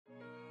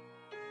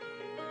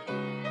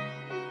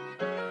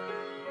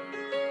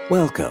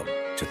Welcome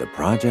to the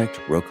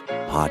Project Rook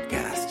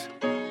Podcast,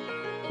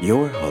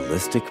 your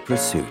holistic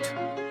pursuit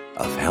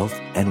of health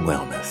and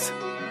wellness.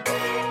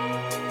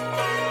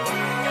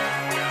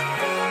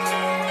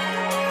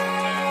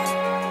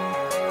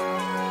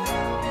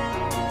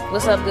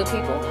 What's up, good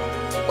people?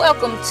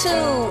 Welcome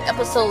to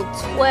episode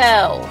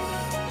 12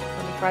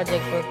 of the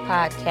Project Rook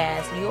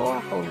Podcast,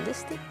 your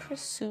holistic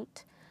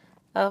pursuit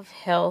of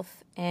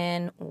health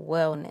and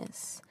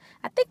wellness.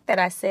 I think that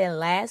I said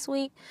last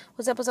week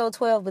was episode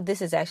 12, but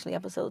this is actually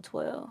episode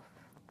 12.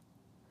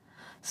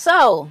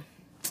 So,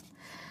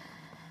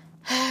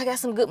 I got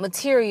some good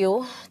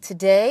material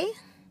today.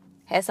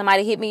 Had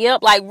somebody hit me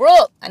up like,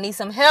 Rook, I need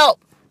some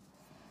help.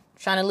 I'm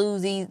trying to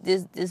lose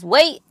this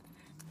weight,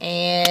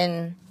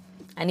 and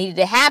I need it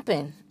to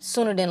happen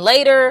sooner than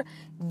later.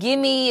 Give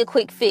me a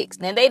quick fix.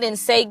 Now, they didn't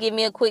say give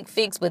me a quick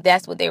fix, but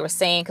that's what they were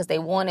saying because they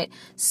wanted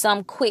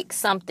some quick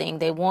something.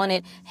 They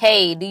wanted,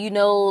 hey, do you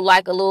know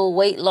like a little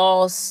weight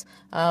loss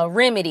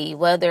remedy,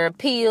 whether a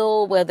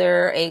pill,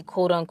 whether a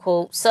quote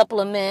unquote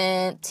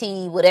supplement,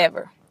 tea,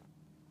 whatever.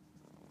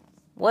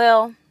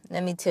 Well,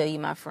 let me tell you,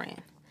 my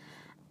friend,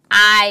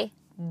 I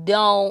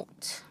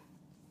don't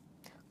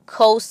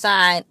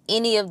co-sign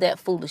any of that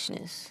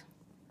foolishness.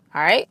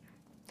 All right?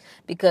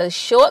 Because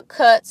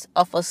shortcuts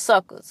are for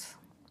suckers.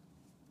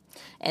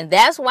 And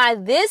that's why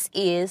this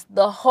is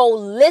the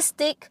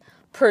holistic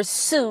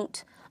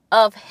pursuit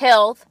of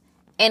health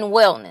and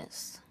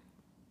wellness.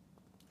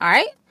 All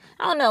right?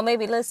 I don't know.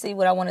 Maybe let's see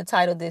what I want to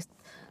title this.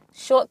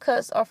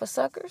 Shortcuts are for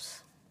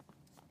suckers?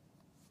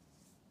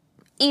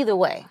 Either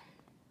way,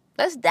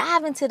 let's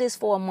dive into this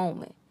for a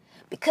moment.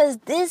 Because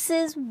this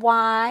is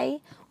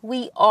why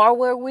we are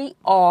where we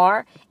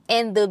are.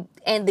 And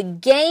the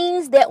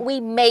gains that we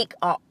make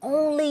are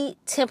only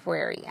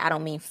temporary. I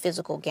don't mean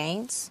physical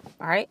gains.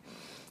 All right?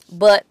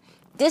 But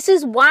this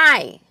is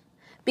why,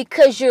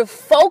 because you're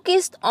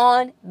focused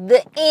on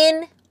the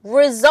end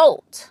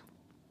result.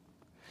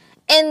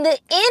 And the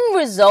end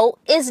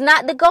result is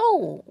not the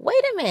goal.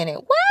 Wait a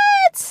minute.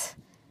 What?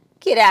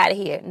 Get out of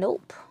here.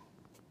 Nope.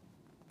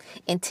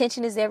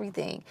 Intention is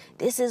everything.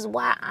 This is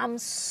why I'm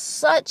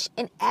such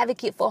an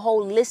advocate for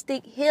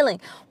holistic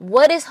healing.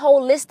 What is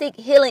holistic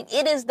healing?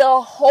 It is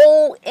the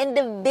whole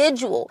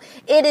individual.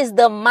 It is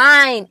the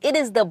mind. It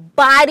is the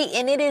body.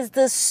 And it is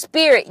the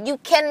spirit. You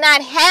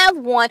cannot have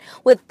one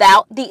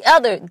without the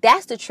other.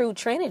 That's the true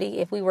Trinity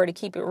if we were to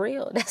keep it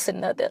real. That's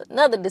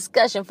another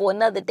discussion for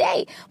another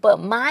day. But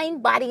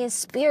mind, body, and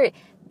spirit,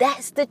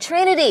 that's the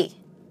Trinity.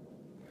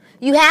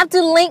 You have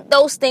to link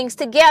those things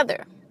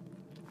together.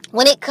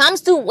 When it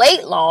comes to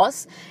weight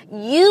loss,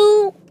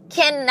 you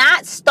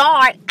cannot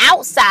start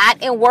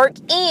outside and work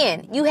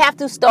in. You have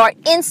to start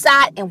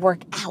inside and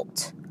work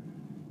out.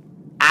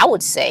 I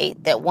would say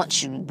that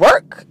once you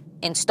work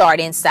and start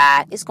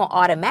inside, it's going to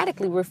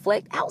automatically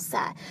reflect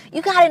outside.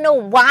 You got to know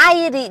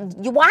why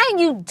are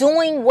you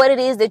doing what it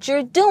is that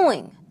you're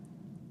doing.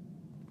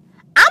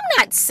 I'm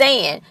not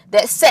saying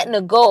that setting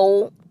a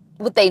goal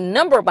with a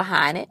number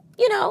behind it,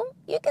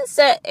 you can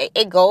set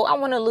a goal. I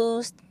want to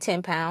lose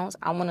 10 pounds.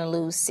 I want to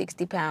lose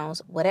 60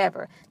 pounds,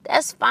 whatever.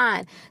 That's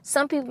fine.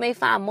 Some people may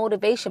find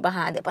motivation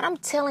behind it, but I'm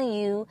telling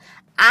you,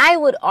 I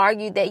would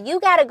argue that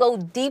you got to go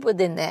deeper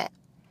than that.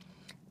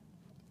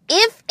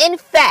 If, in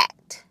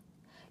fact,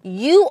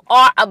 you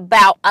are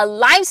about a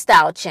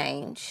lifestyle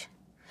change,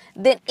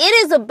 then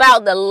it is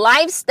about the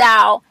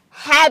lifestyle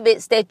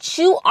habits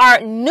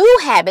new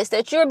habits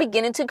that you're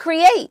beginning to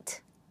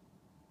create.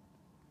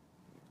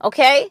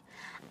 Okay?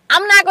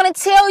 I'm not going to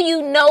tell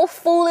you no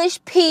foolish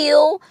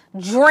pill,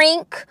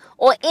 drink,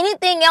 or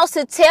anything else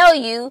to tell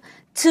you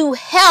to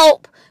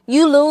help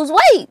you lose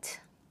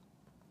weight.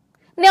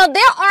 Now,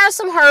 there are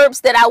some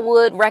herbs that I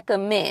would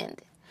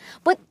recommend.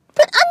 But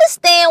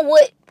understand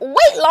what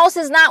weight loss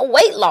is not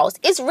weight loss.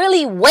 It's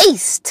really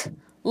waste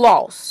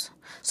loss.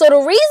 So the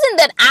reason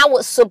that I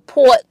would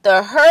support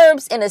the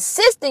herbs in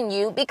assisting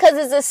you, because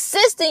it's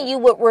assisting you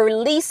with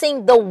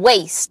releasing the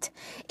waste.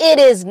 It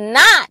is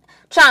not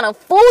trying to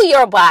fool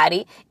your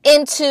body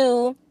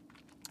into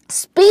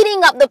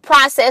speeding up the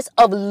process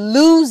of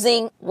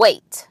losing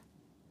weight.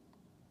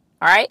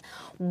 All right.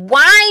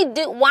 Why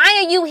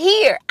are you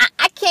here?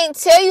 I can't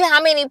tell you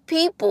how many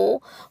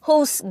people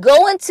who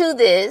go into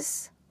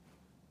this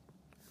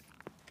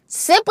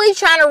simply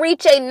trying to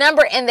reach a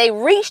number, and they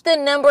reach the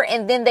number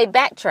and then they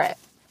backtrack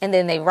and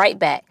then they write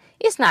back.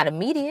 It's not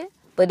immediate,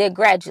 but they're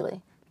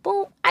gradually.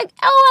 Boom. I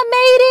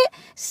made it.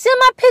 Send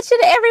my picture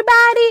to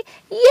everybody.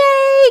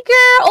 Yay,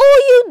 girl.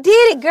 Oh, you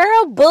did it,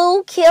 girl.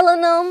 Boo,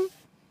 killing them.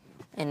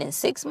 And then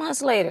 6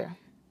 months later,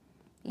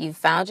 you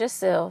found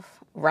yourself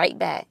right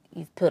back.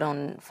 You've put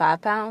on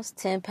 5 pounds,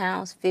 10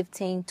 pounds,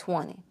 15,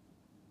 20.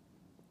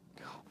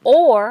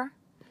 Or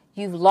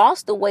you've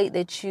lost the weight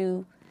that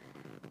you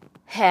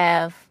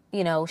have,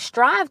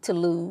 strived to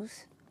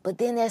lose, but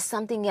then there's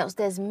something else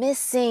that's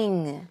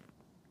missing.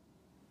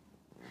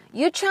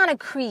 You're trying to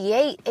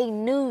create a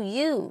new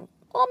you.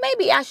 Or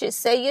maybe I should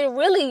say you're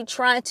really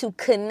trying to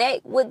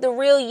connect with the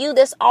real you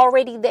that's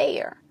already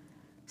there.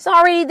 It's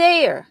already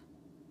there.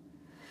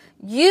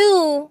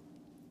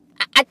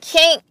 I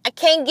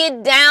can't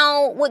get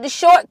down with the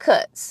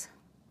shortcuts.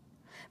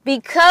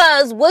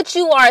 Because what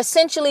you are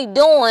essentially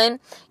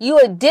doing, you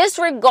are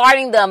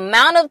disregarding the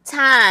amount of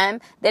time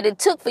that it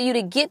took for you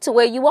to get to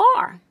where you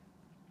are.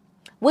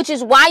 Which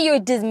is why you're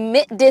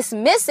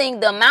dismissing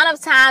the amount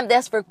of time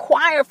that's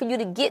required for you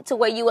to get to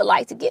where you would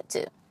like to get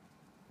to.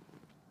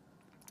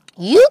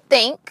 You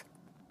think,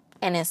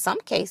 and in some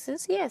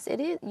cases, yes, it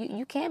is.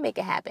 You can make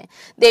it happen.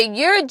 That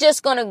you're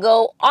just going to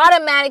go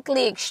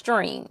automatically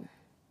extreme.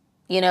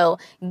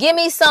 Give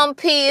me some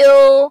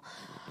pill.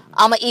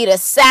 I'm going to eat a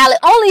salad,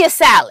 only a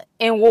salad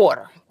and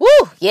water.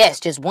 Woo, yes,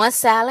 just one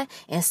salad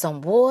and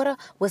some water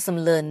with some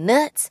little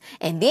nuts.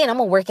 And then I'm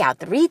going to work out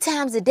 3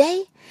 times a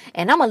day.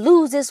 And I'm going to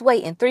lose this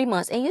weight in 3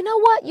 months. And you know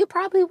what? You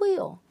probably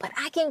will. But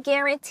I can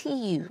guarantee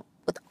you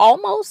with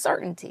almost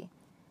certainty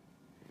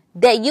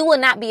that you will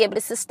not be able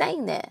to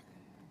sustain that.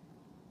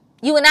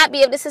 You will not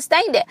be able to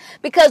sustain that.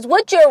 Because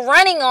what you're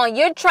running on,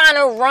 you're trying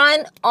to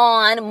run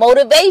on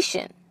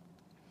motivation.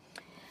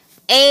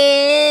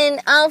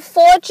 And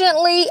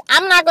unfortunately,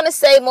 I'm not going to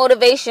say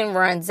motivation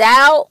runs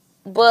out,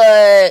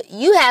 but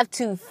you have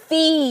to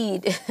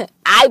feed,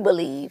 I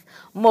believe,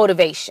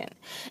 motivation.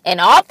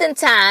 And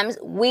oftentimes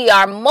we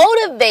are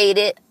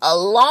motivated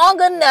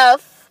long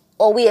enough,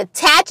 or we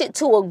attach it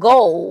to a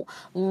goal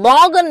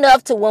long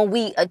enough to when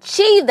we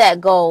achieve that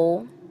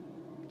goal,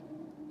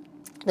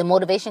 the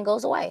motivation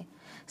goes away.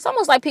 It's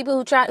almost like people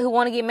who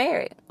want to get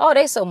married. Oh,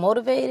 they so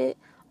motivated.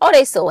 Oh,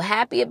 they so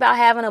happy about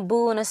having a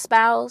boo and a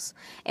spouse.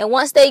 And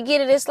once they get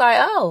it, it's like,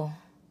 oh,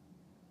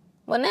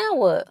 well, now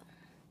what?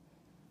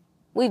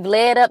 We've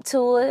led up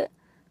to it.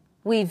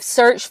 We've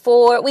searched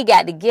for it. We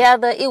got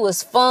together. It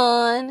was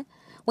fun.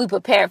 We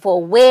prepared for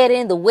a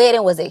wedding. The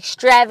wedding was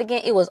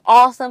extravagant. It was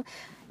awesome.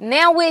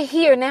 Now we're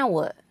here. Now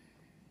what?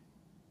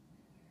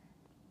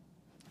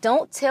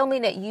 Don't tell me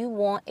that you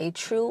want a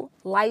true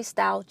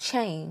lifestyle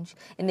change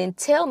and then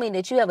tell me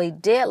that you have a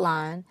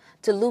deadline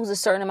to lose a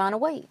certain amount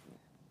of weight.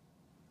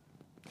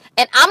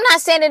 And I'm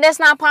not saying that that's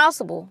not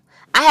possible.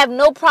 I have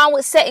no problem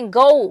with setting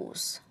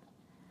goals.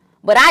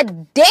 But I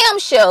damn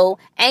sure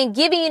ain't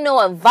giving you no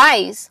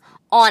advice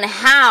on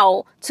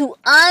how to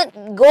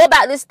go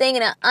about this thing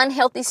in an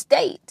unhealthy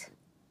state.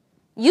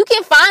 You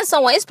can find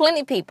someone. It's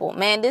plenty of people.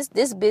 Man,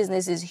 this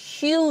business is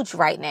huge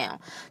right now.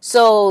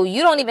 So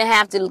you don't even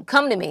have to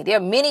come to me. There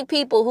are many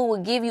people who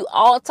will give you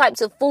all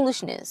types of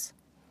foolishness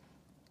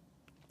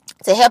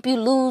to help you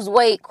lose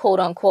weight, quote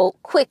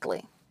unquote,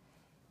 quickly.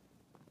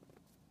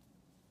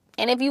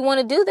 And if you want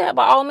to do that,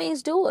 by all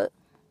means, do it.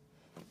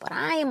 But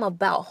I am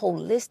about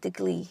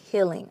holistically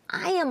healing.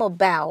 I am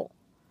about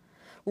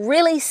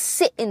really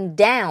sitting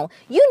down.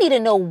 You need to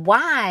know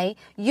why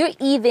you're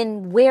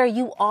even where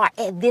you are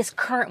at this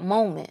current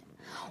moment.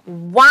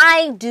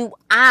 What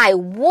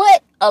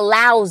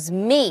allows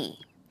me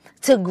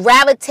to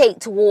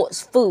gravitate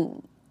towards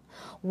food?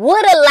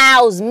 What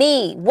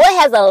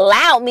has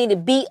allowed me to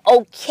be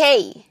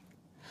okay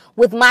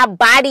with my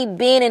body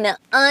being in an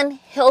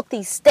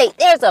unhealthy state?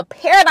 There's a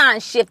paradigm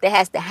shift that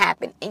has to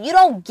happen. And you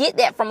don't get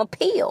that from a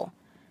pill.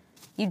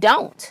 You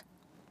don't.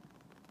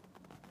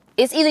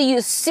 It's either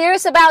you're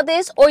serious about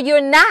this or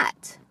you're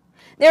not.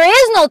 There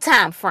is no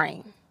time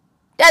frame.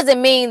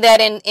 Doesn't mean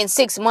that in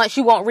 6 months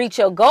you won't reach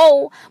your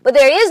goal, but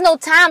there is no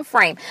time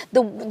frame.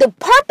 The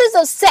purpose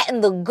of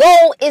setting the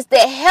goal is to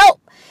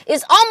help.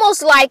 It's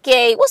almost like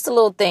a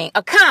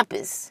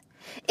compass.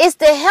 It's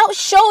to help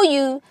show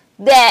you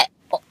that,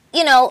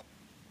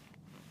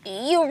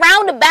 you're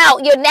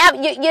roundabout, you're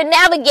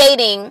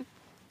navigating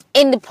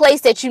in the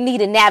place that you need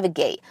to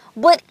navigate.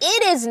 But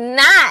it is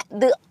not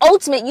the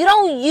ultimate. You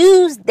don't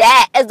use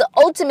that as the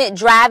ultimate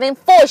driving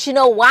force. You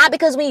know why?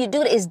 Because when you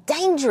do it, it's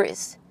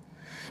dangerous.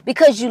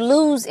 Because you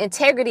lose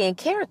integrity and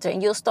character,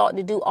 and you'll start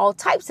to do all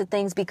types of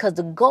things because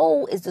the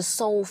goal is the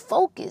sole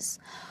focus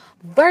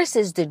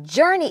versus the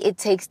journey it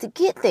takes to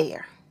get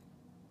there.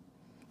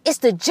 It's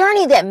the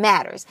journey that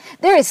matters.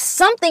 There is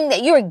something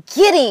that you're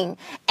getting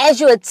as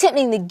you're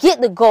attempting to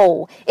get the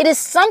goal. It is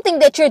something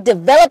that you're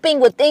developing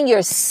within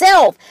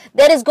yourself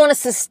that is going to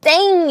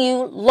sustain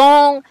you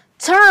long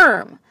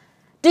term.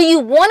 Do you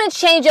want to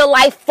change your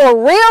life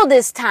for real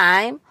this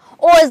time?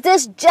 Or is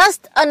this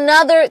just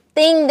another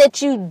thing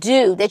that you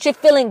do that you're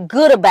feeling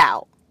good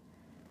about?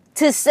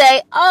 To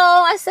say,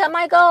 oh, I set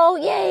my goal.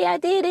 Yay, I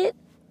did it.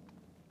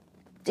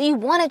 Do you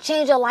want to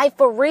change your life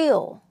for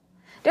real?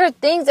 There are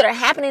things that are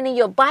happening in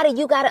your body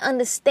you got to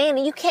understand.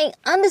 And you can't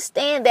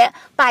understand that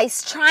by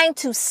trying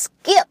to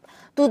skip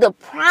through the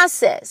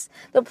process.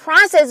 The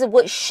process is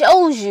what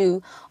shows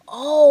you,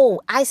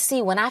 oh, I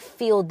see when I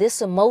feel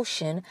this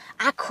emotion,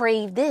 I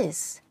crave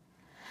this.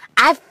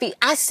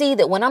 I see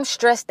that when I'm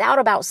stressed out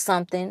about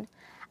something,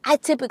 I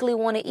typically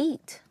want to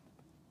eat.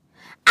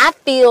 I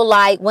feel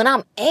like when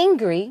I'm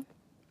angry,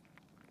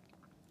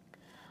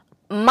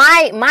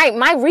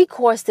 my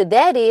recourse to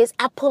that is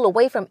I pull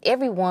away from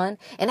everyone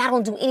and I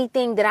don't do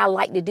anything that I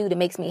like to do that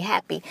makes me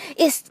happy.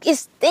 It's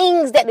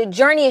things that the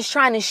journey is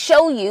trying to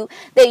show you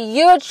that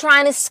you're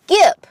trying to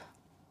skip.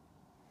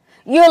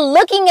 You're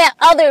looking at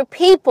other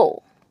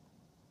people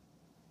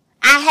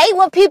I hate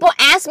when people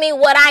ask me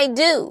what I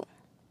do.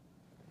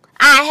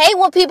 I hate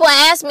when people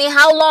ask me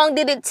how long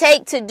did it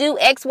take to do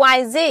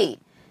XYZ,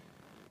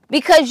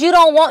 because you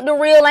don't want the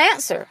real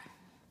answer.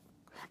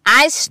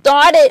 I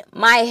started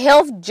my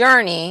health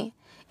journey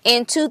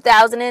in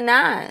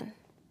 2009.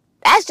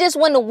 That's just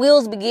when the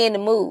wheels began to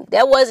move.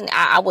 I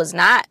was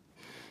not,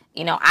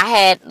 I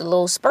had the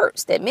little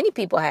spurts that many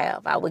people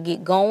have. I would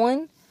get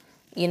going,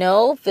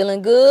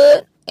 feeling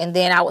good, and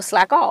then I would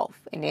slack off.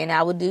 And then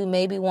I would do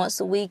maybe once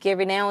a week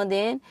every now and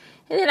then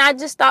I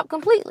just stopped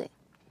completely.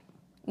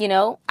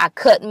 I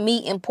cut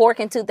meat and pork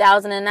in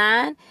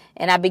 2009,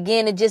 and I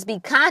began to just be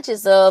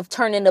conscious of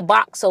turning the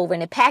box over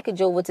and the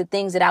package over to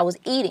things that I was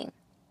eating.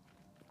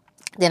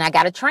 Then I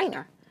got a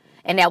trainer,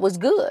 and that was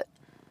good.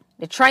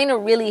 The trainer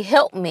really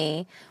helped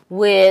me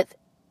with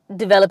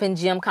developing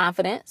gym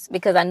confidence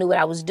because I knew what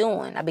I was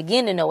doing. I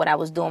began to know what I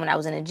was doing when I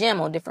was in the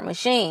gym on different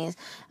machines.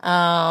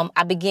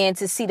 I began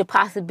to see the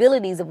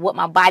possibilities of what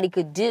my body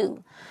could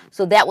do.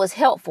 So that was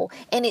helpful.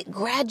 And it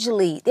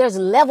gradually, there's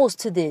levels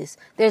to this.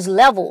 There's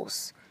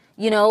levels.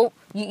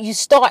 You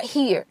start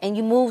here and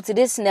you move to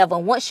this level.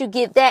 And once you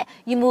get that,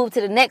 you move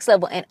to the next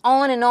level and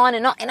on and on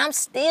and on. And I'm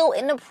still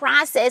in the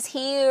process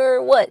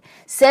here,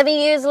 7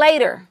 years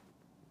later.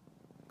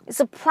 It's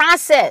a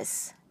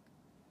process.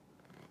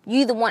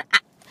 We want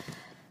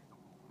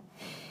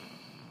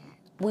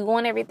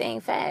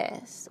everything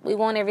fast. We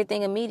want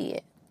everything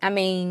immediate. I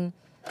mean,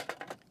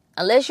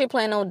 unless you're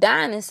planning on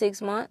dying in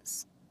 6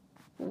 months,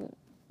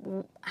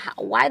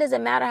 why does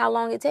it matter how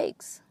long it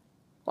takes?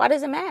 Why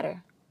does it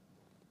matter?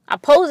 I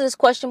posed this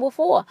question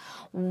before.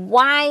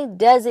 Why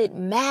does it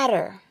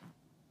matter?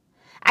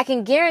 I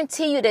can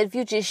guarantee you that if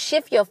you just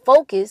shift your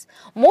focus,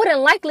 more than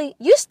likely,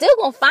 you're still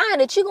going to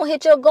find that you're going to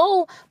hit your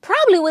goal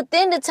probably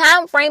within the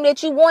time frame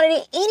that you wanted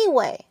it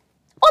anyway.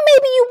 Or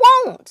maybe you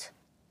won't.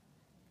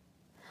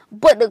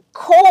 But the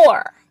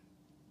core,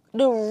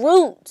 the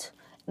root,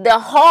 the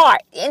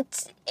heart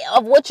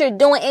of what you're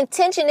doing,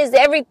 intention is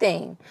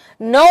everything.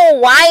 Know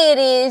why it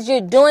is you're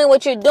doing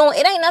what you're doing.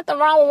 It ain't nothing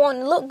wrong with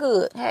wanting to look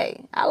good.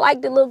 Hey, I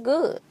like to look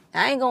good.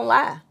 I ain't going to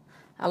lie.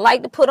 I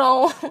like to put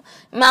on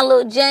my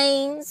little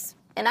jeans.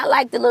 And I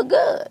like to look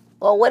good,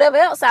 or whatever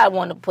else I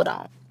want to put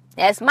on.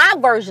 That's my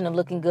version of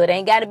looking good. It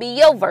ain't got to be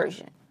your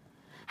version.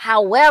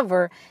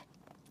 However,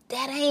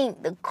 that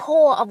ain't the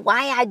core of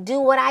why I do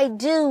what I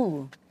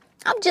do.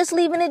 I'm just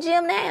leaving the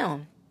gym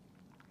now.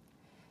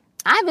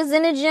 I was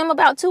in the gym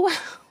about 2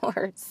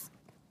 hours.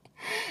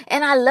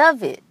 And I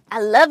love it. I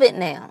love it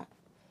now.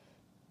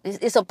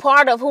 It's a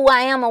part of who I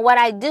am and what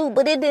I do,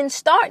 but it didn't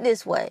start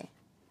this way.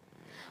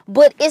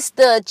 But it's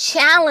the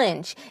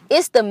challenge.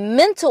 It's the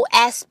mental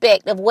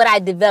aspect of what I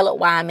develop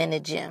while I'm in the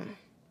gym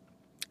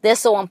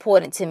that's so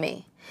important to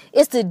me.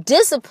 It's the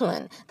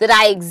discipline that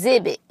I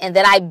exhibit and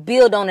that I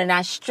build on and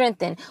I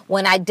strengthen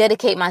when I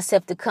dedicate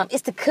myself to come.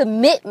 It's the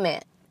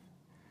commitment,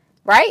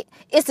 right?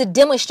 It's a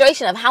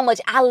demonstration of how much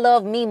I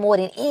love me more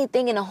than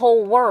anything in the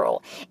whole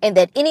world. And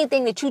that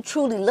anything that you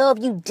truly love,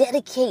 you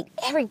dedicate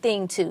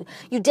everything to.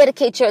 You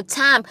dedicate your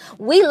time.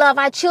 We love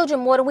our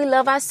children more than we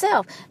love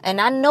ourselves. And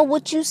I know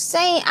what you're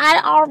saying.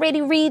 I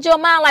already read your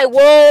mind like,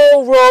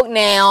 whoa, Rook,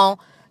 now.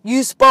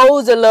 You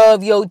supposed to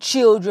love your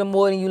children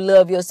more than you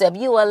love yourself.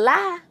 You a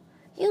lie.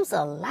 You's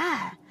a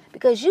lie.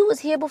 Because you was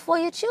here before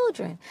your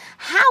children.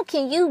 How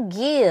can you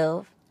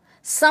give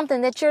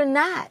something that you're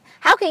not?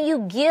 How can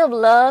you give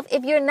love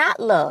if you're not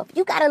loved?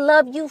 You got to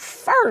love you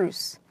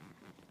first.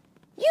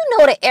 You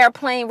know the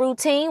airplane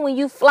routine when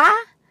you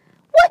fly.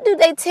 What do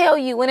they tell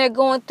you when they're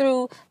going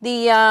through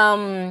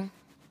the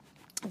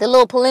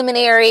little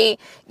preliminary,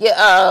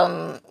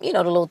 the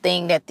little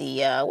thing that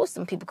what's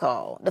some people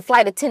call? The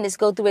flight attendants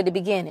go through at the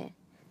beginning.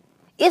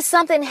 If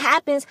something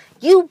happens,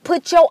 you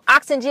put your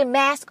oxygen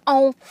mask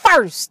on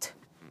first.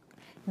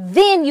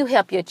 Then you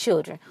help your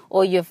children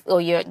or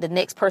the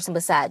next person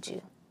beside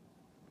you.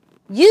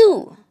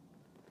 You.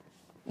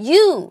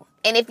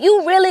 And if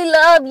you really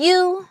love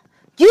you,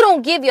 you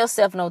don't give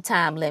yourself no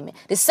time limit.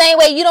 The same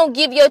way you don't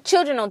give your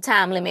children no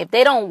time limit. If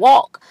they don't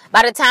walk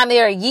by the time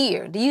they're a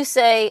year, do you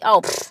say,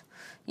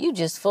 you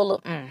just full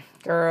of,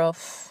 girl,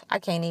 I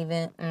can't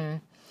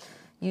even,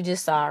 you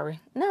just sorry.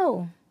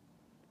 No.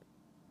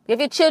 If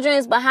your child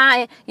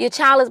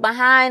is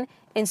behind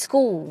in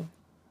school,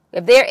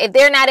 if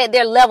they're not at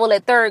their level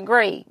at 3rd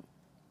grade,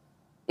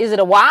 is it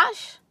a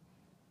wash?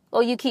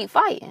 Or you keep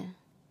fighting?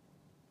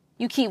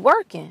 You keep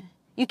working.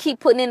 You keep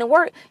putting in the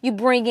work. You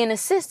bring in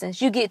assistants.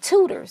 You get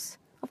tutors.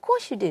 Of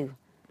course you do.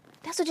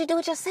 That's what you do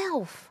with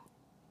yourself.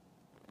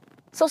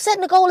 So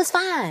setting the goal is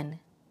fine.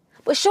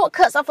 But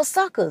shortcuts are for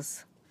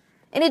suckers.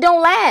 And it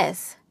don't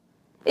last.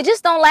 It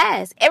just don't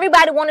last.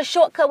 Everybody want a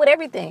shortcut with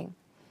everything.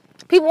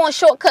 People want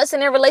shortcuts in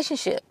their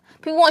relationship.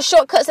 People want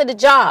shortcuts at the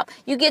job.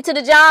 You get to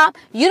the job,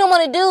 you don't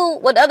want to do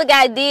what the other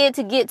guy did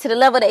to get to the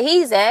level that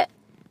he's at.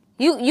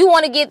 You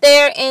want to get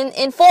there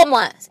in 4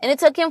 months. And it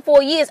took him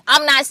 4 years.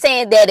 I'm not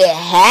saying that it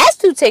has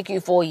to take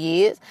you 4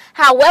 years.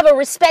 However,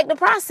 respect the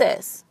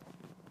process.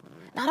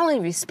 Not only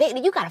respect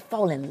it, you got to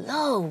fall in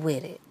love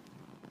with it.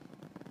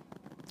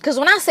 Because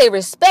when I say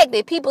respect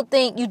it, people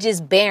think you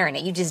just bearing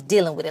it. You just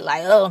dealing with it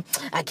like, oh,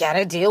 I got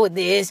to deal with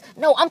this.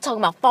 No, I'm talking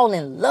about falling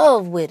in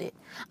love with it.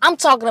 I'm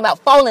talking about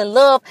falling in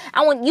love.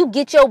 I want you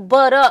get your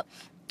butt up.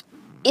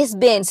 It's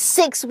been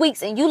 6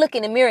 weeks and you look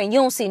in the mirror and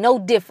you don't see no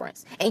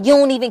difference. And you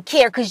don't even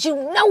care because you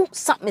know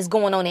something is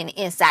going on in the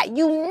inside.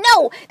 You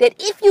know that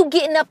if you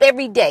getting up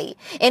every day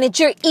and that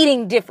you're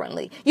eating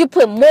differently, you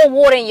put more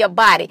water in your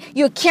body,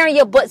 you're carrying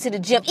your butt to the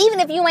gym,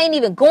 even if you ain't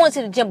even going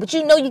to the gym, but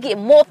you know you get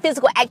more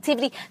physical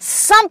activity,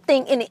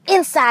 something in the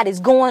inside is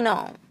going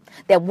on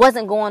that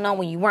wasn't going on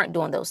when you weren't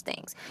doing those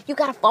things. You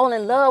got to fall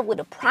in love with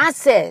the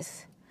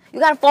process. You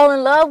got to fall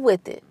in love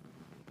with it.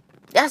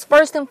 That's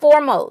first and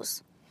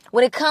foremost.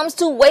 When it comes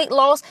to weight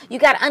loss, you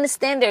got to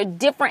understand there are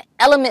different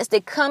elements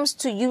that comes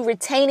to you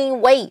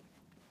retaining weight.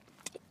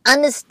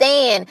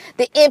 Understand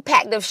the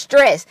impact of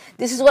stress.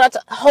 This is what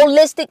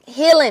holistic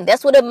healing.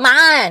 That's where the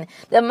mind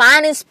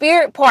and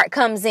spirit part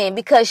comes in,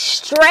 because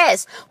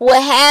stress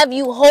will have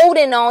you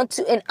holding on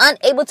to and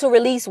unable to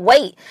release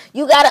weight.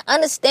 You got to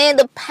understand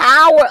the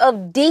power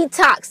of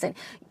detoxing.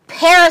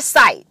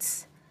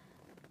 Parasites,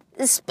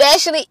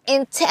 especially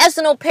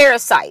intestinal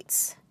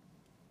parasites,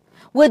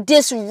 will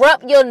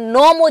disrupt your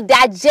normal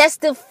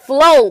digestive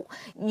flow.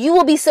 You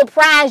will be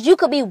surprised. You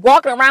could be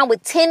walking around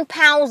with 10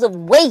 pounds of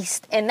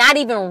waste and not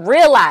even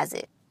realize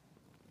it.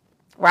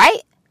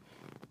 Right?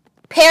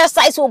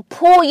 Parasites will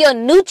pull your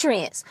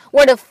nutrients,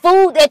 where the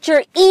food that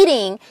you're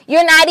eating,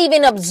 you're not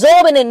even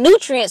absorbing the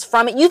nutrients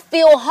from it. You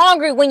feel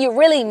hungry when you're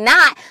really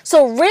not.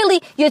 So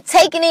really, you're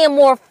taking in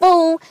more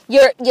food.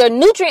 Your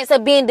nutrients are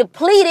being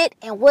depleted.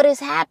 And what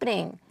is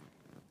happening?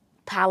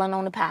 Piling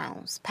on the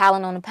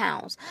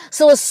pounds.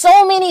 So there's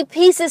so many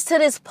pieces to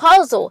this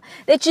puzzle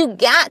that you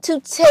got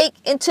to take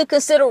into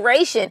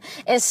consideration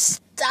and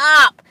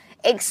stop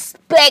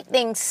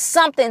expecting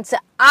something to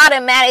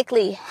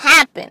automatically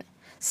happen.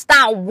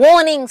 Stop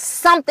wanting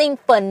something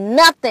for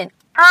nothing.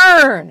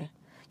 Earn.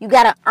 You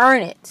got to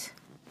earn it.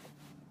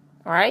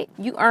 All right?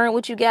 You earn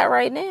what you got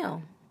right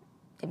now.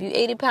 If you're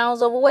 80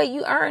 pounds overweight,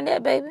 you earn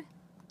that, baby.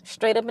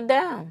 Straight up and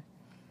down.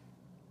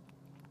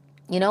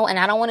 You know, and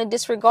I don't want to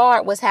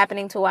disregard what's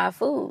happening to our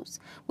foods,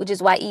 which is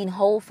why eating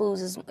whole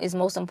foods is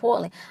most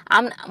important.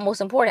 I'm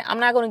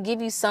not going to give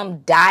you some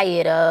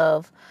diet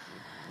of,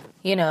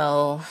 you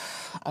know,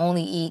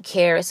 only eat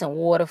carrots and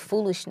water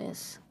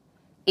foolishness.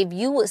 If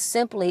you would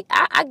simply,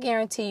 I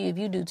guarantee you, if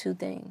you do two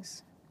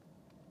things,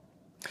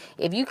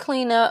 if you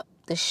clean up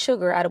the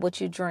sugar out of what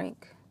you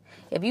drink,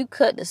 if you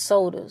cut the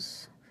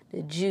sodas,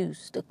 the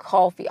juice, the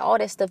coffee, all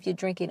that stuff you're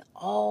drinking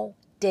all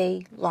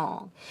day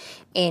long,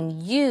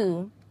 and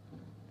you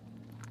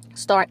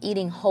start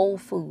eating whole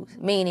foods,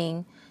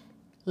 meaning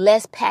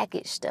less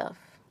packaged stuff,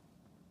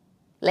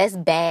 less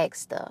bag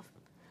stuff,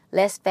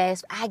 less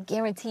fast. I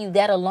guarantee you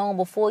that alone,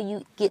 before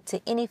you get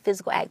to any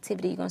physical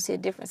activity, you're going to see a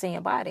difference in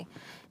your body.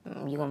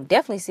 You're going to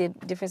definitely see a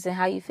difference in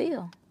how you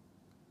feel.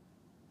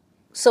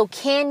 So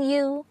can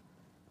you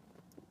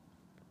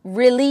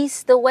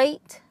release the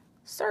weight?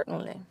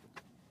 Certainly.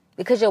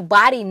 Because your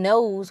body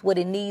knows what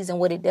it needs and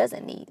what it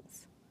doesn't need.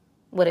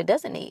 What it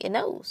doesn't need, it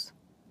knows.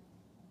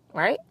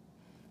 Right?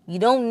 You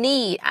don't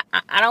need,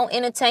 I don't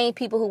entertain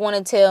people who want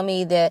to tell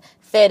me that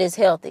fat is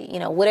healthy, you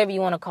know, whatever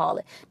you want to call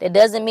it. That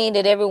doesn't mean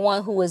that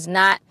everyone who is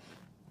not,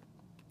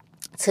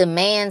 to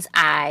man's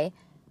eye,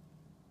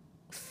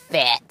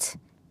 fat,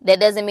 that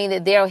doesn't mean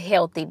that they're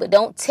healthy. But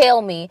don't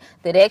tell me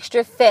that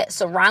extra fat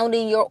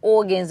surrounding your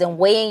organs and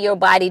weighing your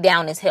body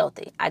down is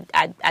healthy.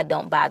 I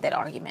don't buy that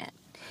argument.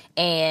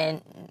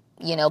 And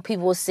you know,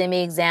 people will send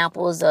me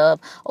examples of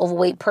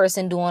overweight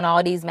person doing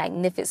all these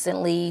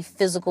magnificently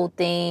physical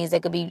things. They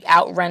could be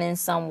outrunning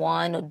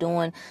someone or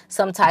doing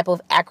some type of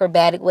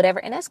acrobatic,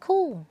 whatever. And that's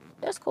cool.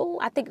 That's cool.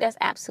 I think that's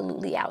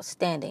absolutely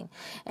outstanding.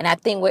 And I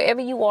think wherever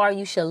you are,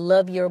 you should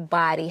love your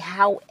body.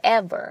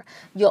 However,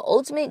 your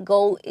ultimate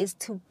goal is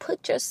to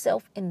put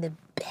yourself in the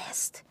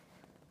best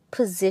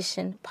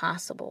position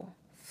possible,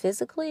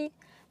 physically,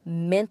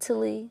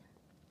 mentally,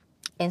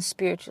 and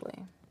spiritually.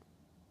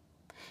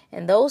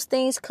 And those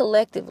things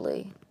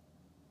collectively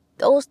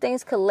is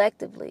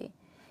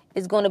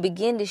going to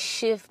begin to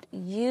shift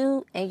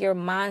you and your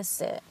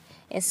mindset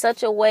in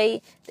such a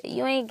way that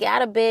you ain't got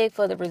to beg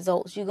for the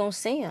results. You're going to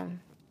see them.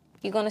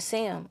 You're going to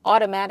see them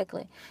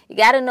automatically. You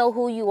got to know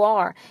who you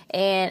are.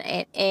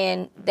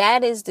 And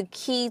that is the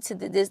key to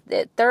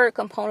that third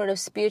component of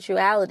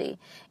spirituality.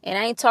 And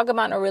I ain't talking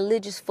about no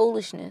religious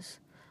foolishness.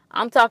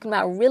 I'm talking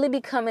about really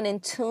becoming in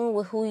tune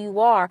with who you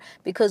are,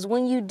 because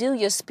when you do,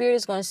 your spirit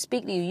is going to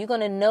speak to you. You're going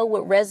to know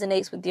what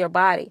resonates with your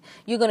body.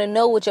 You're going to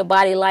know what your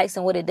body likes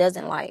and what it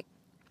doesn't like.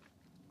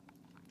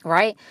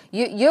 Right?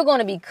 You're going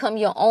to become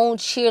your own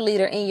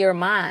cheerleader in your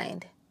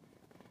mind.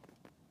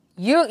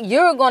 You're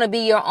going to be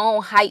your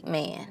own hype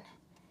man.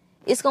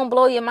 It's going to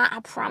blow your mind.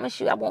 I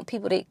promise you, I want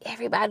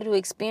everybody to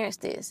experience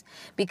this,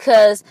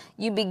 because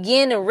you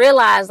begin to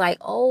realize like,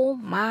 oh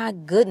my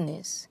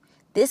goodness,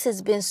 this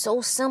has been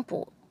so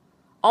simple.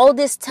 All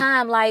this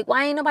time, like,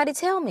 why ain't nobody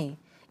tell me?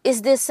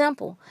 It's this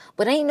simple.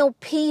 But ain't no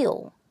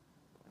pill.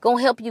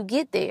 gonna help you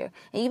get there.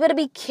 And you better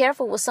be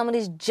careful with some of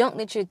this junk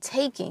that you're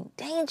taking.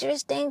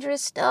 Dangerous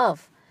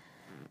stuff.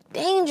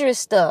 Dangerous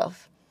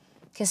stuff.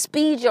 Can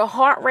speed your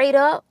heart rate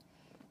up,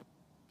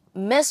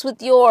 mess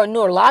with your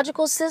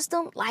neurological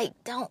system. Like,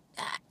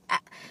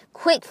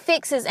 quick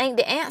fixes ain't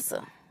the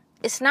answer.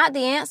 It's not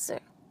the answer.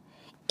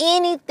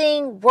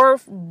 Anything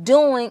worth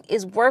doing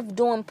is worth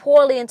doing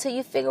poorly until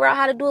you figure out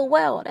how to do it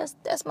well.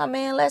 That's my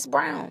man Les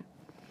Brown.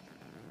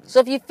 So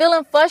if you're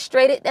feeling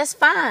frustrated, that's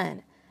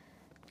fine.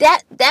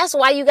 That's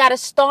why you got to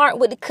start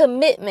with the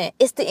commitment.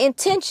 It's the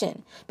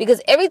intention. Because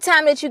every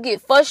time that you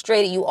get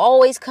frustrated, you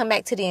always come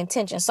back to the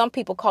intention. Some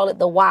people call it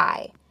the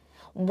why.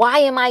 Why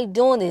am I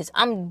doing this?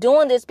 I'm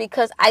doing this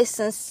because I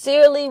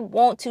sincerely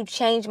want to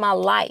change my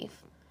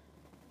life.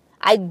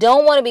 I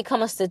don't want to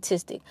become a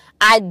statistic.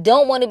 I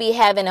don't want to be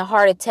having a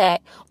heart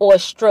attack or a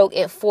stroke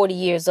at 40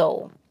 years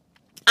old.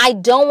 I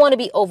don't want to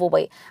be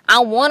overweight. I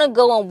want to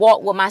go and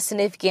walk with my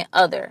significant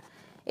other.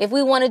 If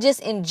we want to just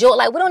enjoy,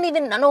 like, we don't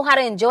even know how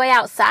to enjoy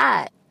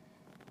outside.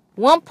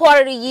 One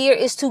part of the year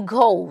is too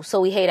cold,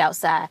 so we hate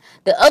outside.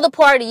 The other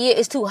part of the year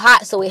is too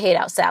hot, so we hate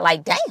outside.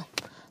 Like, damn.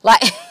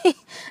 Like,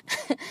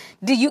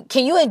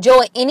 can you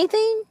enjoy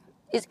anything?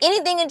 Is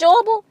anything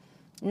enjoyable?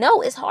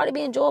 No, it's hard to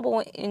be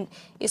enjoyable.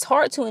 It's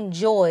hard to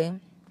enjoy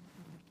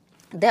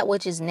that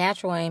which is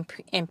natural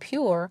and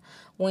pure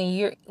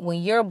when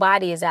your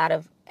body is out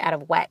of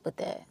whack with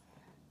that.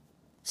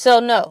 So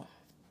no,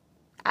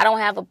 I don't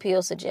have a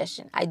pill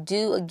suggestion. I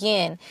do,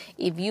 again,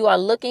 if you are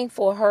looking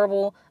for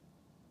herbal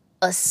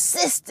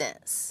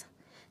assistance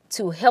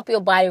to help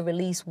your body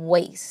release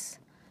waste,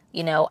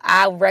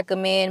 I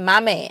recommend my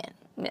man,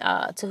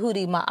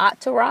 Tahuti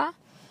Ma'atara,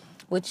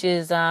 which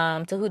is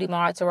Tahuti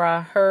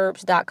Ma'atara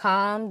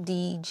herbs.com,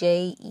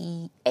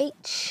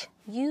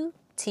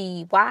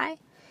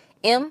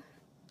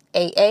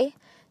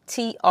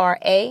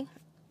 DJEHUTYMAATRA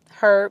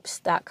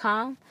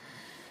herbs.com.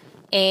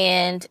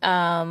 And,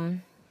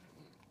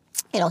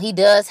 he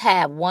does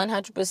have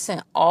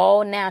 100%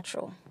 all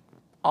natural,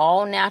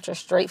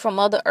 straight from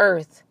Mother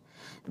Earth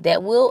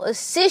that will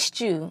assist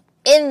you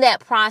in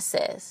that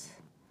process.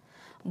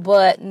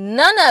 But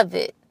none of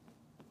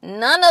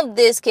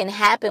this can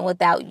happen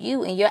without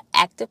you and your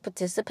active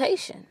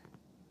participation.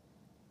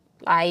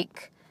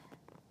 Like,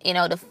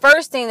 the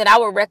first thing that I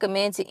would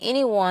recommend to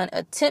anyone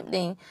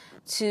attempting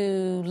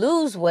to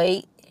lose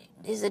weight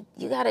is that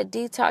you got to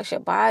detox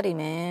your body,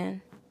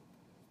 man.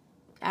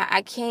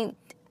 I can't,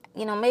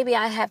 maybe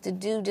I have to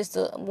do just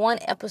one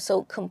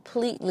episode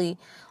completely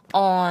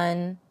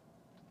on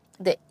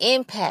the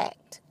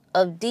impact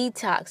of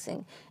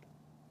detoxing.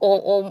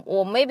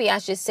 Or maybe I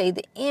should say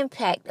the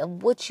impact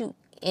of what you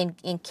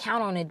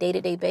encounter on a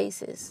day-to-day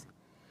basis.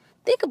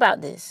 Think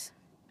about this.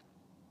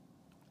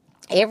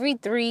 Every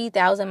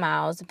 3,000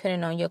 miles,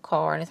 depending on your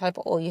car and the type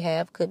of oil you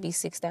have, could be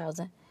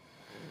 6,000.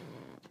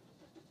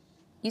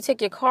 You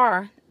take your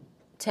car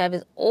to have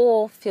its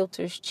oil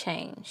filters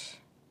change.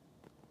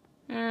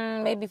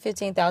 Maybe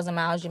 15,000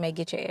 miles, you may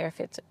get your air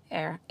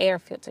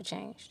filter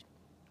changed.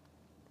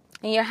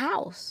 In your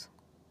house,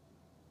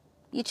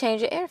 you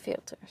change your air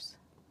filters.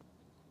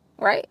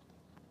 Right?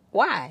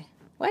 Why?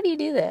 Why do you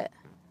do that?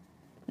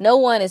 No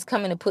one is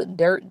coming to put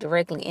dirt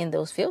directly in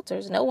those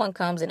filters. No one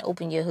comes and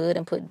open your hood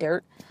and put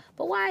dirt.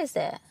 But why is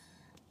that?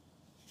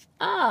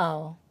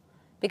 Oh,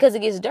 because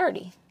it gets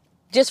dirty.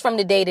 Just from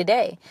the day to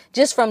day.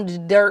 Just from the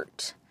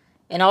dirt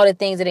and all the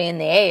things that are in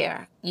the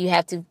air. You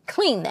have to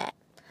clean that.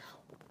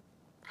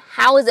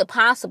 How is it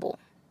possible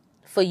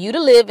for you to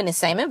live in the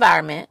same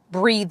environment,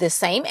 breathe the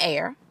same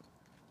air,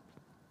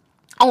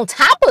 on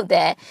top of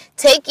that,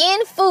 take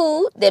in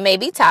food that may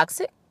be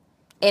toxic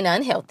and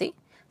unhealthy,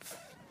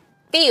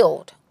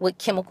 filled with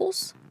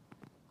chemicals,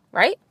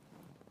 right?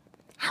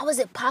 How is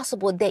it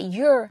possible that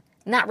you're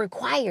not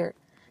required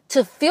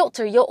to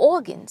filter your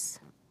organs?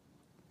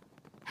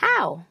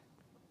 How?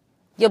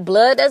 Your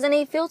blood doesn't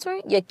need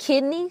filtering? Your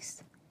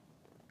kidneys?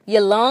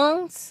 Your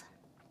lungs?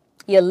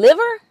 Your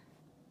liver?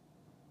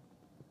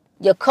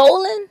 Your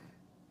colon?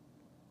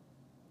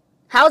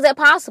 How is that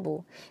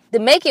possible? To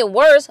make it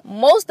worse,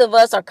 most of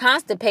us are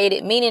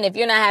constipated, meaning if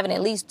you're not having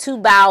at least 2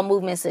 bowel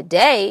movements a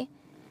day,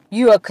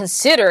 you are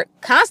considered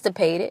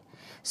constipated.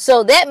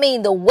 So that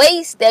means the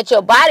waste that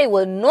your body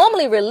would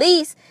normally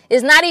release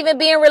is not even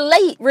being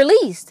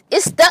released.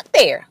 It's stuck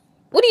there.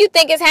 What do you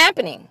think is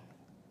happening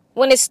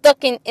when it's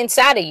stuck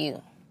inside of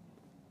you?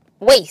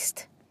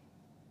 Waste.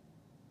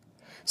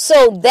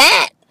 So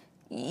that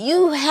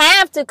you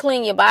have to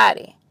clean your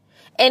body.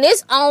 And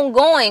it's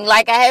ongoing.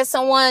 Like I had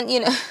someone,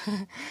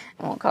 I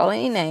won't call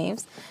any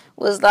names,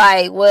 was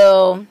like,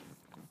 well,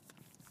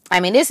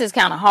 this is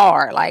kind of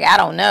hard. Like, I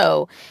don't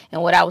know.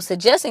 And what I was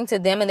suggesting to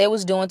them, and they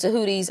was doing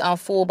Tahuti's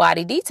full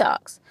body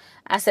detox.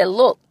 I said,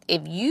 look,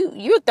 if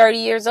you're 30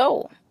 years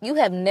old, you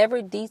have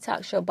never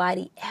detoxed your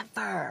body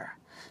ever.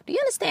 Do you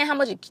understand how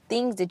much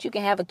things that you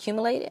can have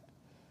accumulated?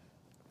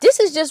 This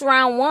is just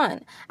round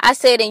 1. I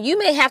said, and you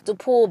may have to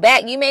pull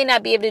back. You may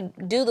not be able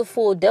to do the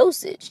full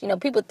dosage.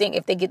 People think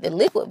if they get the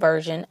liquid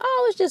version,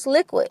 oh, it's just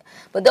liquid.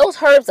 But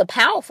those herbs are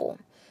powerful.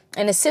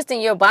 and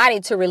assisting your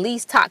body to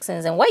release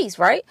toxins and waste,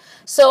 right?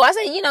 So I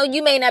said,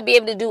 you may not be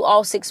able to do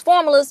all 6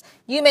 formulas.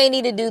 You may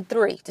need to do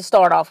 3 to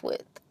start off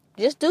with.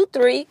 Just do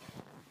 3,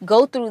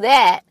 go through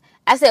that.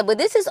 I said, but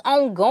this is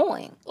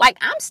ongoing. Like,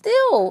 I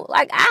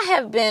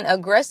have been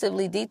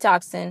aggressively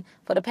detoxing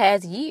for the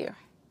past year.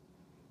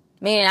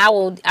 Meaning I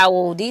will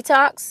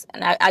detox,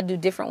 and I do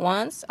different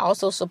ones. I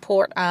also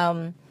support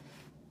Mama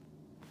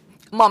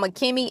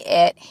Kimmy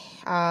at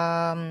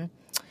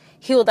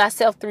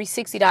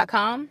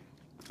healthyself360.com.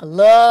 I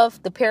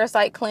love the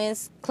parasite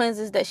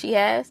cleanses that she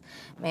has.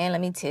 Man, let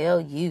me tell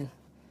you.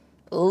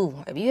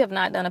 Ooh, if you have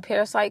not done a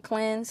parasite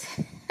cleanse,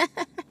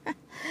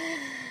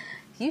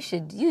 you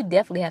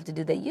definitely have to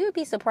do that. You'd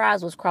be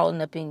surprised what's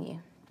crawling up in you.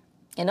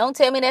 And don't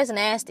tell me that's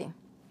nasty.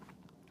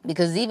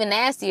 Because it's even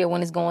nastier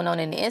when it's going on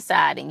in the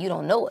inside and you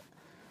don't know it.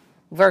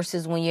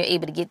 Versus when you're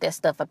able to get that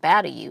stuff up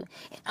out of you.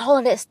 And all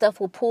of that stuff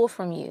will pull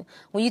from you.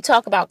 When you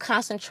talk about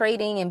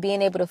concentrating and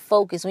being able to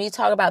focus, when you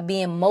talk about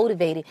being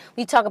motivated,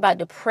 when you talk about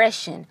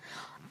depression,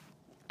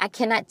 I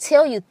cannot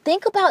tell you.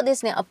 Think about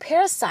this now. A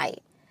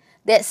parasite.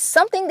 That's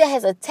something that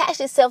has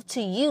attached itself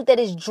to you that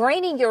is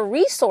draining your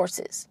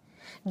resources.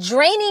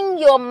 Draining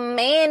your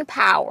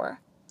manpower.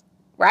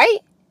 Right?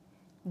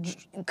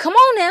 Come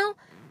on now.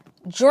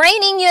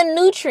 Draining your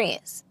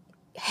nutrients.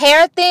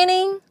 Hair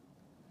thinning.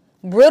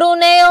 Brittle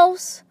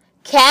nails,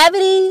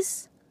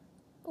 cavities.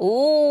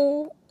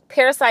 Ooh,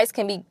 parasites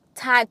can be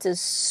tied to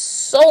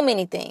so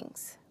many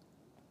things.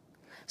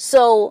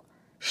 So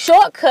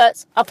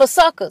shortcuts are for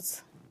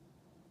suckers.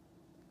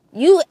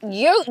 You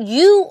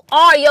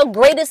are your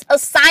greatest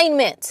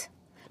assignment.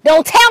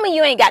 Don't tell me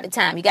you ain't got the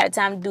time. You got the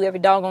time to do every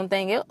doggone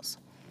thing else.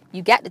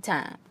 You got the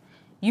time.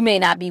 You may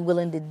not be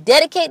willing to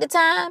dedicate the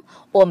time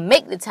or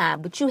make the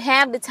time, but you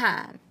have the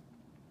time.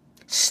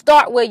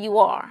 Start where you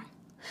are.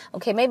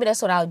 Okay, maybe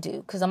that's what I'll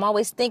do, because I'm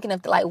always thinking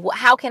of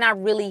how can I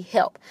really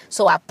help?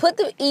 So I put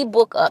the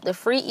ebook up, the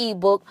free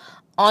ebook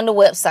on the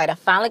website. I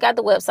finally got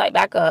the website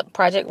back up,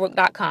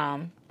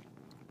 projectrook.com.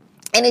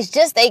 And it's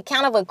just a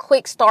kind of a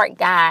quick start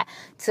guide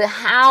to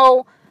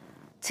how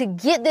to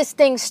get this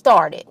thing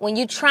started. When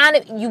you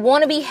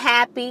want to be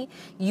happy,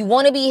 you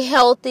want to be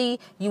healthy,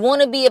 you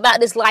want to be about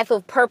this life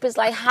of purpose.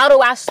 Like, how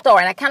do I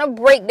start? And I kind of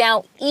break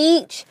down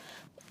each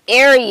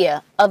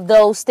area of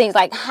those things.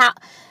 Like, how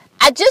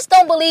I just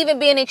don't believe in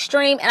being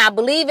extreme, and I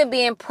believe in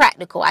being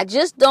practical. I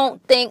just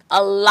don't think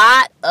a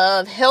lot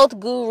of health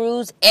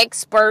gurus,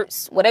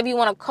 experts, whatever you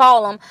want to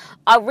call them,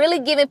 are really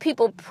giving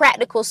people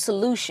practical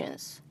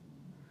solutions,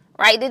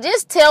 right? To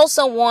just tell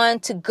someone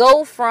to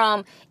go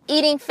from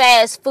eating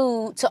fast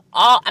food to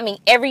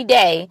every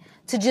day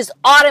to just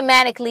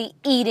automatically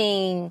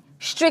eating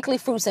strictly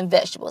fruits and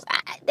vegetables.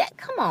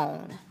 Come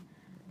on.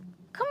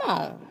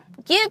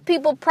 Give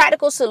people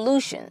practical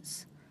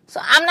solutions. So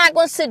I'm not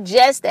going to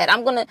suggest that.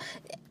 I'm going to,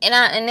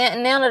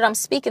 and now that I'm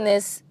speaking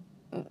this,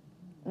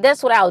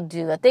 that's what I'll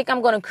do. I think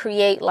I'm going to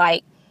create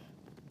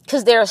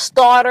because there are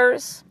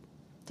starters,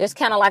 there's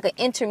kind of like an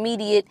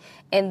intermediate,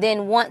 and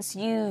then once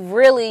you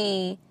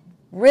really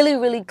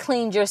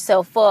cleaned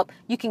yourself up,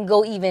 you can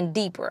go even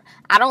deeper.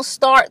 I don't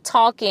start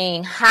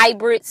talking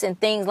hybrids and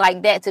things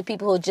like that to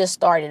people who just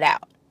started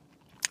out.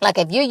 Like,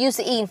 if you're used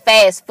to eating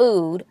fast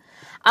food,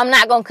 I'm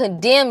not going to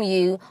condemn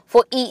you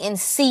for eating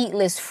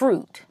seedless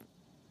fruit.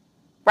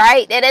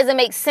 Right? That doesn't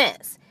make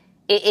sense.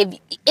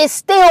 It's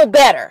still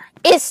better.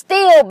 It's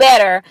still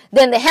better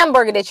than the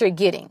hamburger that you're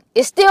getting.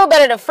 It's still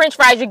better than French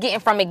fries you're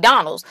getting from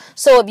McDonald's.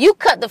 So if you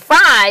cut the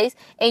fries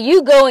and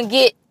you go and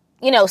get,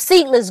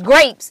 seedless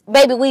grapes,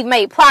 baby, we've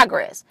made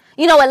progress.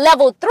 At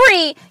level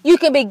 3, you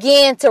can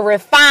begin to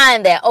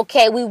refine that.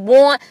 Okay, we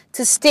want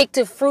to stick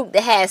to fruit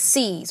that has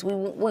seeds. We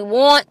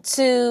want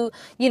to,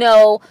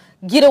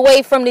 get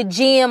away from the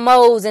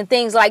GMOs and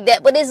things like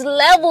that. But there's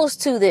levels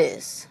to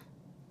this.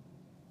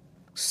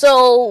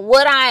 So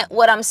what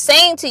I'm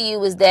saying to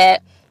you is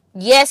that,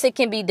 yes, it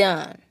can be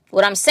done.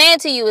 What I'm saying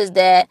to you is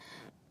that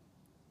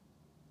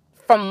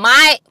from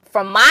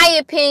my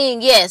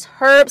opinion, yes,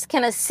 herbs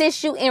can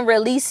assist you in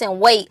releasing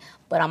weight.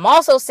 But I'm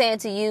also saying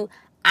to you,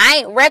 I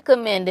ain't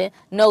recommending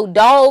no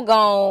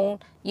doggone,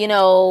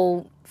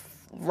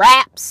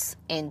 wraps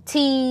and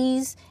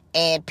teas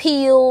and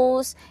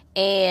pills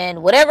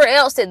and whatever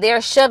else that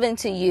they're shoving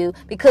to you,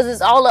 because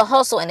it's all a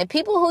hustle. And the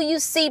people who you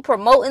see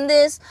promoting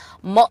this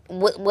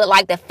with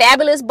like the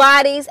fabulous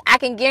bodies, I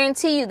can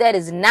guarantee you that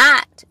is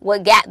not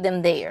what got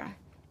them there.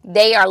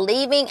 They are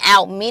leaving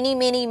out many,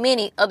 many,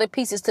 many other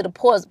pieces to the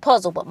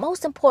puzzle. But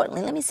most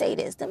importantly, let me say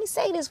this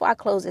before I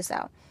close this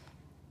out.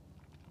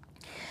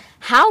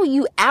 How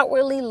you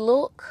outwardly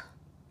look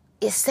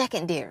is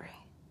secondary.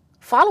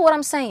 Follow what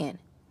I'm saying.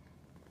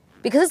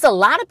 Because it's a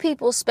lot of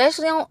people,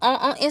 especially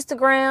on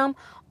Instagram,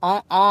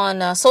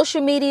 on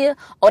social media,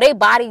 their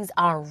bodies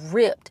are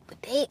ripped,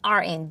 but they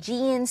are in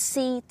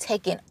GNC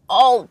taking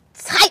all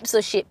types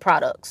of shit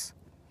products.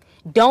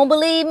 Don't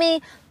believe me?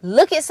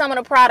 Look at some of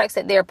the products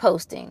that they're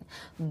posting.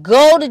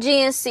 Go to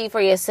GNC for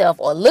yourself,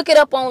 or look it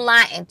up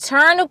online and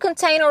turn the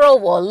container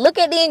over, or look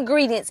at the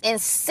ingredients and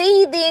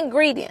see the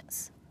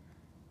ingredients.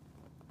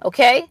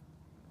 Okay?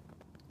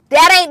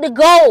 That ain't the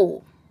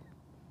goal.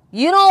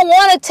 You don't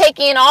want to take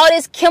in all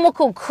this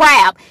chemical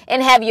crap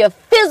and have your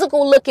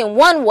physical looking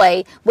one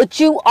way, but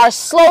you are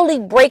slowly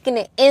breaking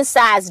the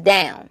insides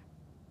down.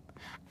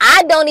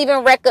 I don't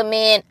even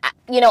recommend,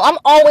 I'm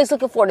always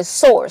looking for the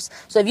source.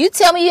 So if you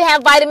tell me you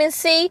have vitamin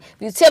C, if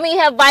you tell me you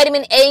have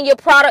vitamin A in your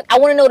product, I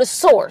want to know the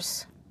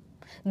source.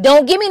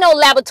 Don't give me no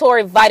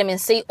laboratory vitamin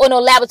C or no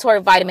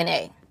laboratory vitamin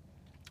A.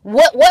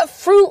 What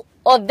fruit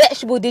or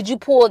vegetable did you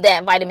pull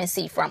that vitamin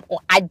C from? Or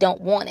I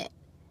don't want it,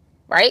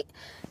 right?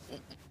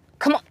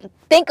 Come on,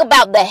 think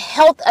about the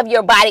health of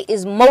your body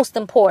is most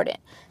important.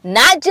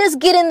 Not just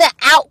getting the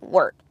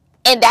outward.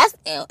 And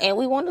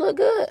we want to look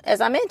good,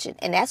 as I mentioned.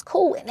 And that's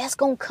cool. And that's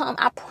going to come.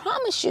 I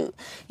promise you.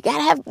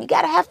 You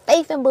gotta have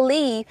faith and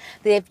believe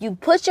that if you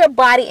put your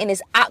body in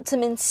its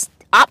optimum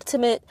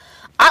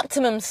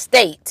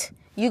state,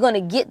 you're going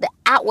to get the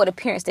outward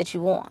appearance that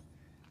you want.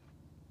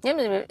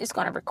 It's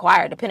going to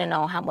require, depending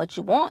on how much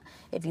you want.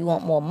 If you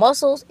want more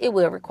muscles, it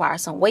will require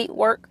some weight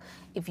work.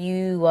 If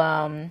you,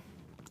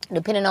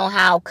 depending on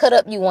how cut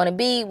up you want to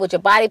be with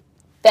your body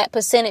fat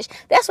percentage,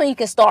 that's when you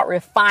can start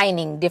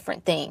refining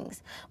different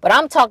things. But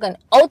I'm talking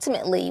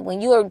ultimately, when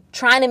you are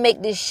trying to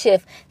make this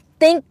shift,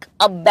 think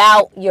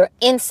about your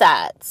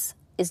insides.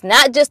 It's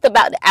not just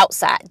about the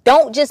outside.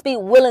 Don't just be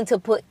willing to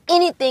put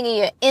anything in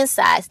your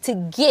insides to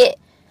get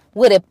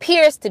what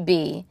appears to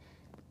be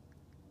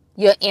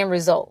your end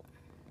result.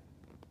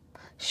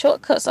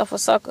 Shortcuts are for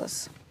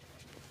suckers.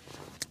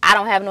 I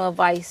don't have no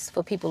advice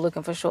for people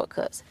looking for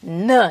shortcuts.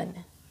 None.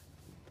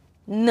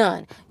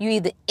 You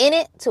either in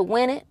it to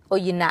win it or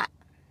you're not.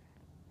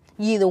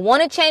 You either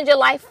want to change your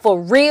life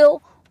for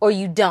real or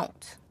you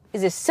don't.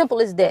 It's as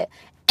simple as that.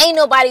 Ain't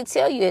nobody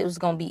tell you it was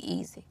going to be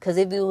easy. Because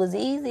if it was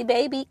easy,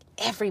 baby,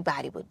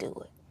 everybody would do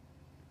it.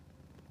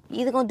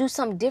 You're either going to do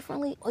something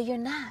differently or you're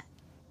not.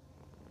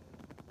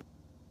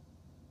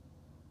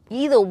 You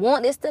either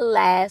want this to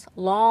last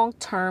long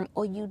term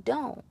or you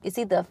don't. It's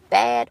either a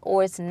fad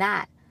or it's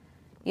not.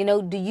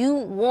 Do you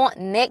want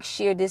next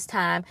year this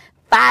time,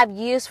 5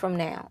 years from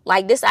now?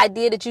 Like this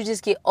idea that you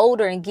just get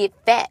older and get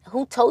fat.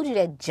 Who told you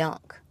that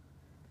junk?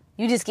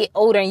 You just get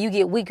older and you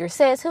get weaker.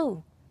 Says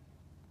who?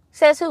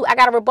 I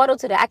got a rebuttal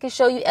to that. I can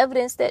show you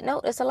evidence that no,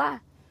 that's a lie.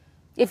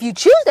 If you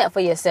choose that for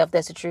yourself,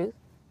 that's the truth.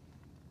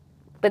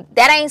 But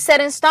that ain't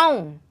set in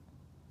stone.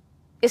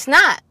 It's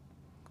not.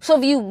 So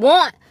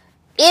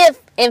if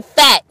in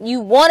fact you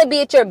want to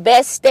be at your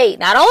best state,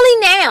 not only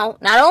now,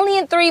 not only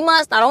in 3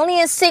 months, not only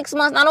in 6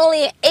 months, not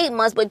only in 8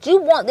 months, but you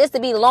want this to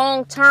be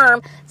long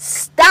term,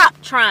 stop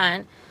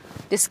trying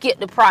to skip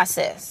the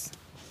process.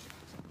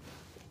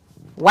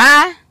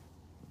 Why?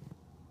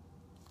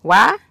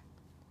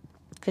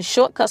 Because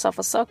shortcuts are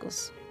for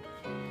suckers.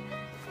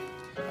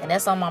 And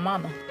that's on my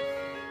mama.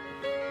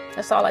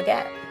 That's all I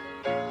got.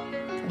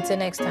 Until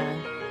next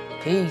time.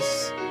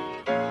 Peace.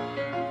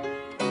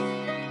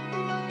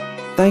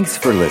 Thanks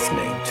for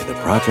listening to the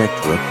Project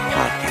Rook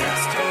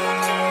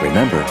podcast.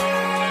 Remember,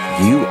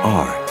 you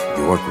are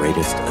your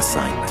greatest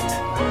assignment.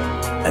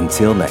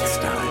 Until next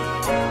time.